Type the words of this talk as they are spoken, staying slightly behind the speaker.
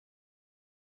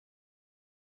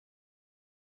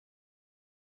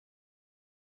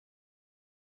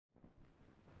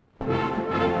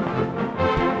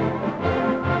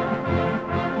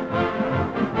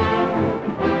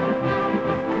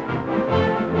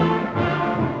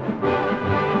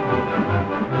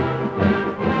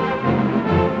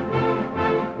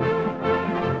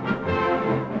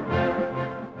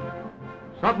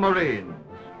Submarines,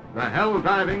 the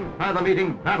hell-diving,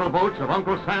 fathom-eating battle boats of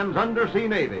Uncle Sam's undersea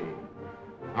navy.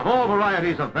 Of all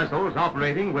varieties of vessels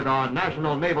operating with our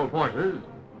national naval forces,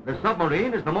 the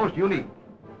submarine is the most unique.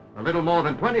 A little more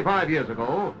than 25 years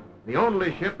ago, the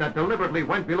only ship that deliberately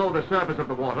went below the surface of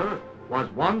the water was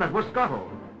one that was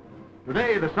scuttled.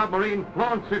 Today, the submarine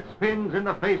flaunts its fins in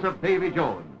the face of Davy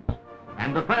Jones,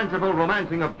 and the fanciful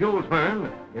romancing of Jules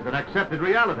Verne is an accepted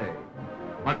reality.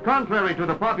 But contrary to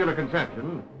the popular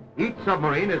conception, each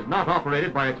submarine is not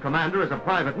operated by its commander as a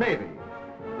private navy.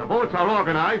 The boats are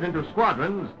organized into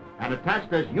squadrons and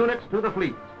attached as units to the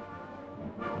fleet.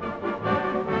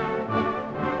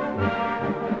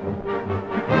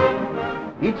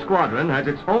 Each squadron has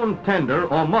its own tender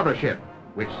or mothership,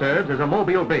 which serves as a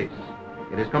mobile base.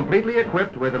 It is completely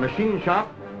equipped with a machine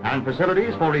shop and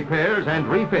facilities for repairs and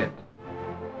refit.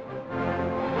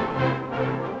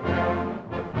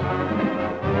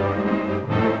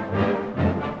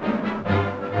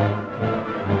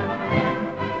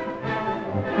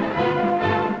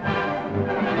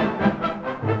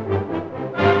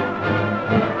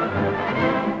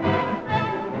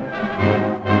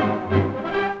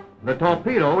 The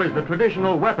torpedo is the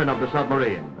traditional weapon of the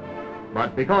submarine,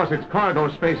 but because its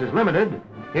cargo space is limited,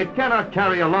 it cannot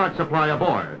carry a large supply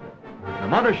aboard. The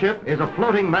mothership is a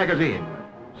floating magazine,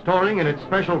 storing in its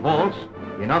special vaults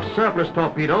enough surplus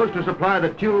torpedoes to supply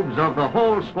the tubes of the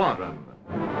whole squadron.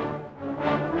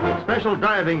 Special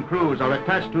diving crews are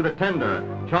attached to the tender,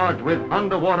 charged with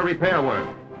underwater repair work.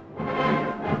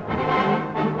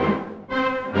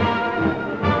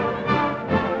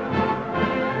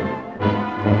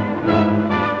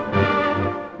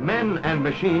 And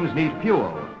machines need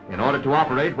fuel in order to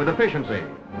operate with efficiency.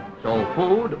 So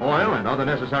food, oil, and other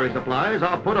necessary supplies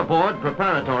are put aboard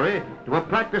preparatory to a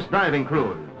practice diving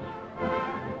cruise.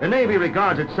 The Navy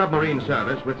regards its submarine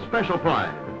service with special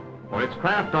pride, for its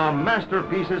craft are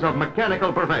masterpieces of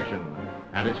mechanical perfection,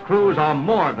 and its crews are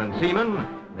more than seamen,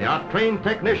 they are trained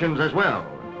technicians as well.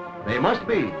 They must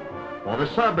be, for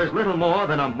the sub is little more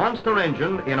than a monster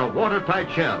engine in a watertight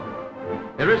shell.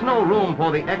 There is no room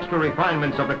for the extra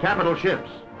refinements of the capital ships.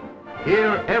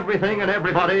 Here, everything and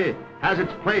everybody has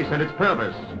its place and its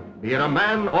purpose, be it a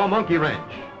man or monkey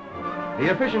wrench. The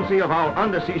efficiency of our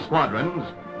undersea squadrons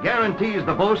guarantees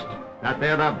the boast that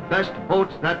they're the best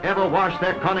boats that ever washed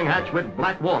their conning hatch with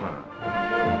black water.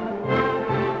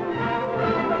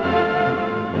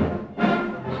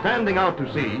 Standing out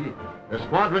to sea, the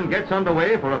squadron gets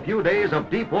underway for a few days of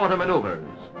deep water maneuvers.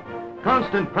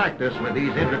 Constant practice with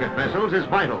these intricate vessels is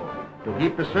vital to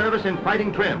keep the service in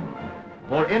fighting trim,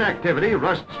 for inactivity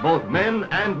rusts both men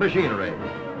and machinery.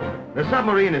 The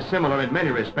submarine is similar in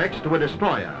many respects to a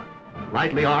destroyer.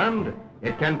 Lightly armed,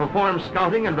 it can perform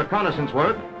scouting and reconnaissance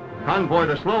work, convoy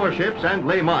the slower ships, and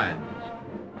lay mines.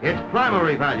 Its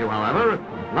primary value, however,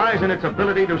 lies in its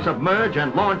ability to submerge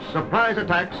and launch surprise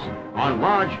attacks on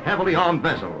large, heavily armed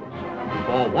vessels.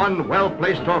 For one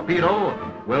well-placed torpedo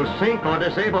will sink or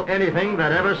disable anything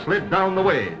that ever slid down the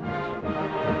waves.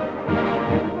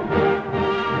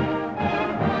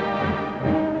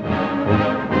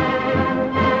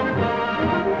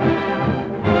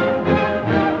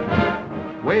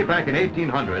 Way back in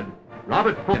 1800,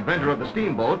 Robert Fulton, inventor of the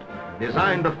steamboat,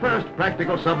 designed the first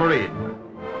practical submarine.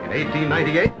 In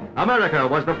 1898, America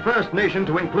was the first nation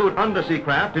to include undersea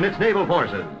craft in its naval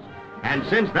forces, and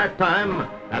since that time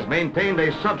has maintained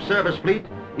a subsurface fleet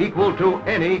equal to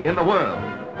any in the world.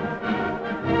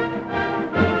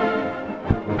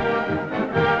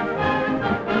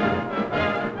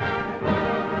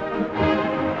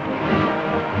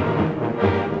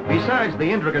 Besides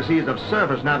the intricacies of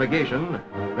surface navigation,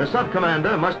 the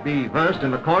sub-commander must be versed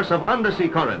in the course of undersea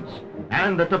currents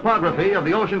and the topography of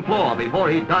the ocean floor before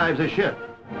he dives his ship.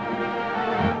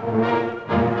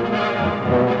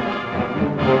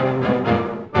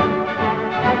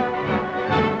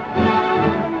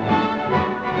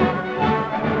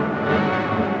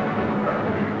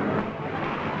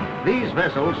 These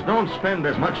vessels don't spend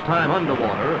as much time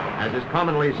underwater as is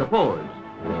commonly supposed.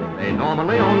 They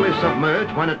normally only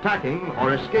submerge when attacking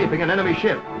or escaping an enemy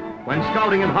ship, when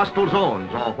scouting in hostile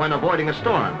zones, or when avoiding a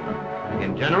storm.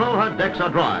 In general, her decks are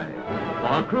dry,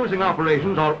 while her cruising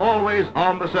operations are always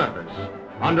on the surface,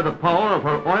 under the power of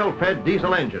her oil-fed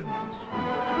diesel engines.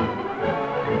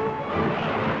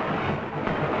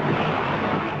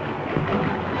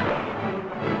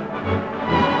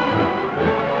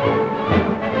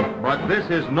 But this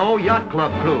is no yacht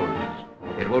club cruise.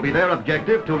 It will be their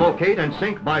objective to locate and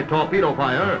sink by torpedo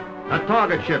fire a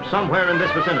target ship somewhere in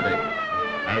this vicinity.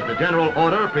 As the general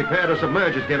order, prepare to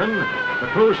submerge, is given, the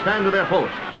crews stand to their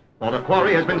posts, for the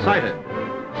quarry has been sighted.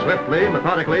 Swiftly,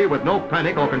 methodically, with no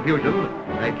panic or confusion,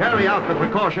 they carry out the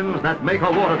precautions that make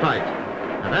her watertight,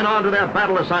 and then on to their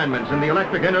battle assignments in the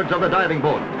electric innards of the diving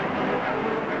boat.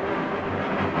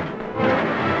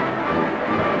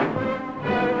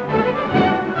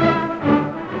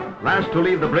 Last to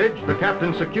leave the bridge, the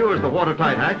captain secures the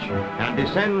watertight hatch and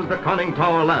descends the conning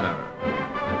tower ladder.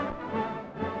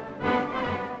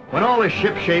 When all is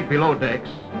shipshape below decks,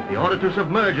 the order to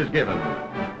submerge is given.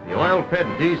 The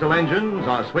oil-fed diesel engines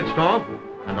are switched off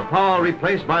and the power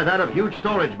replaced by that of huge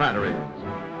storage batteries.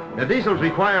 The diesels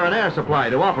require an air supply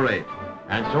to operate,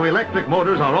 and so electric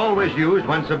motors are always used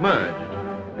when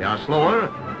submerged. They are slower,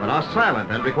 but are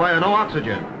silent and require no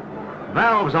oxygen.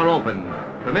 Valves are open,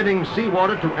 permitting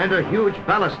seawater to enter huge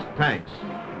ballast tanks,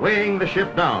 weighing the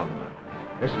ship down.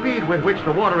 The speed with which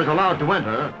the water is allowed to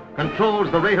enter controls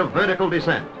the rate of vertical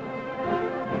descent.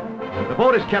 The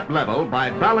boat is kept level by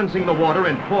balancing the water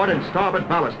in port and starboard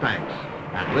ballast tanks,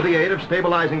 and with the aid of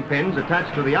stabilizing fins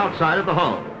attached to the outside of the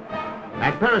hull.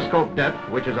 At periscope depth,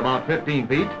 which is about 15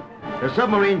 feet, the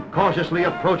submarine cautiously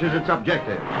approaches its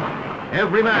objective.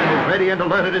 Every man is ready and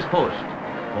alert at his post,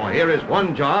 for here is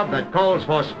one job that calls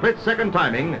for split-second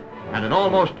timing and an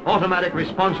almost automatic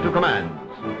response to commands.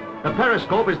 The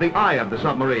periscope is the eye of the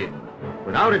submarine.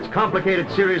 Without its complicated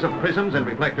series of prisms and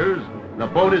reflectors, the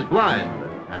boat is blind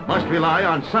and must rely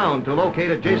on sound to locate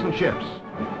adjacent ships.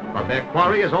 But their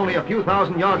quarry is only a few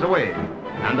thousand yards away,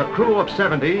 and the crew of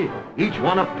 70, each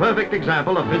one a perfect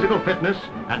example of physical fitness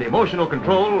and emotional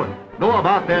control, go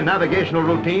about their navigational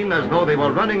routine as though they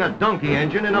were running a donkey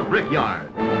engine in a brickyard.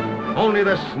 Only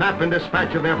the snap and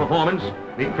dispatch of their performance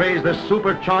betrays the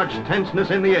supercharged tenseness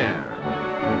in the air.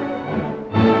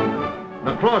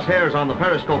 The crosshairs on the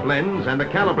periscope lens and the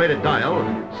calibrated dial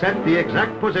set the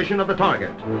exact position of the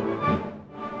target.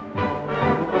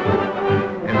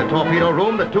 In the torpedo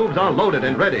room, the tubes are loaded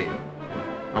and ready.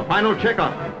 A final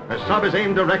checkup. The sub is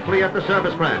aimed directly at the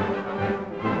surface craft.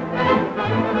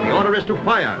 The order is to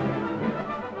fire.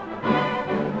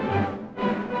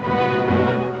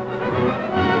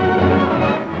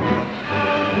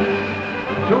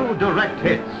 Two direct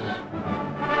hits.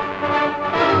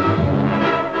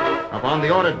 Upon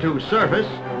the order to surface,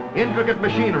 intricate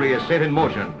machinery is set in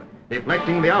motion,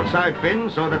 deflecting the outside fin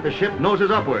so that the ship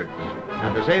noses upwards.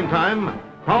 At the same time,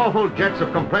 powerful jets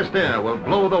of compressed air will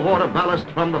blow the water ballast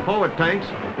from the forward tanks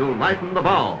to lighten the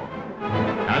bow.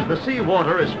 As the sea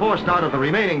water is forced out of the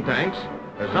remaining tanks,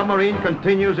 the submarine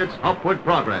continues its upward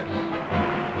progress.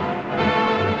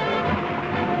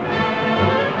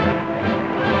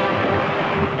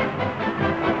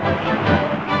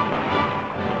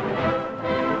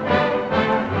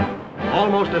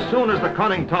 Almost as soon as the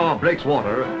conning tower breaks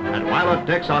water and while her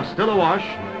decks are still awash,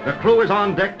 the crew is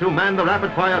on deck to man the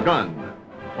rapid-fire gun.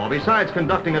 For besides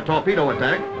conducting a torpedo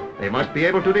attack, they must be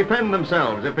able to defend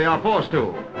themselves if they are forced to,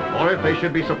 or if they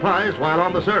should be surprised while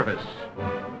on the surface.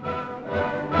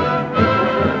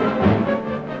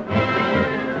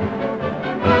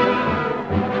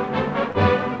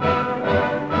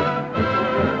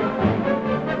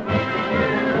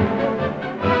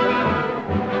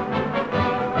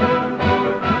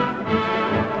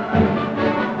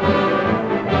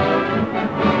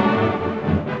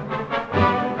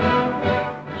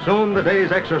 Soon the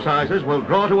day's exercises will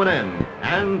draw to an end,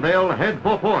 and they'll head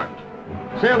for port.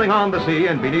 Sailing on the sea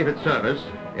and beneath its surface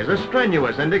is a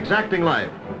strenuous and exacting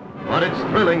life, but it's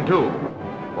thrilling too.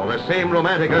 For the same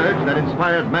romantic urge that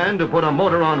inspired man to put a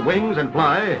motor on wings and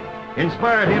fly,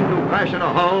 inspired him to fashion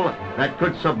a hull that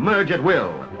could submerge at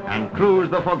will and cruise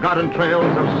the forgotten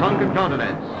trails of sunken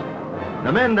continents.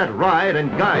 The men that ride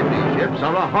and guide these ships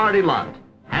are a hardy lot,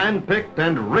 hand-picked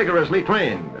and rigorously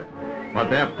trained. But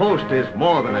their post is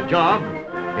more than a job.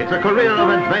 It's a career of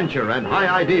adventure and high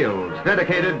ideals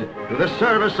dedicated to the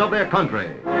service of their country.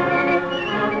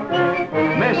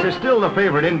 Mess is still the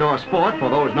favorite indoor sport for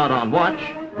those not on watch,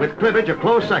 with cribbage a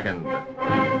close second.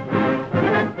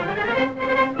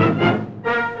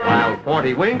 While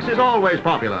 40 winks is always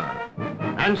popular.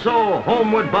 And so,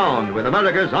 homeward bound with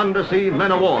America's undersea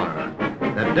men of war,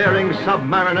 the daring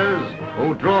submariners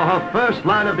who draw her first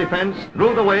line of defense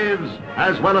through the waves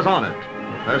as well as on it,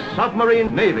 the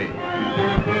submarine Navy.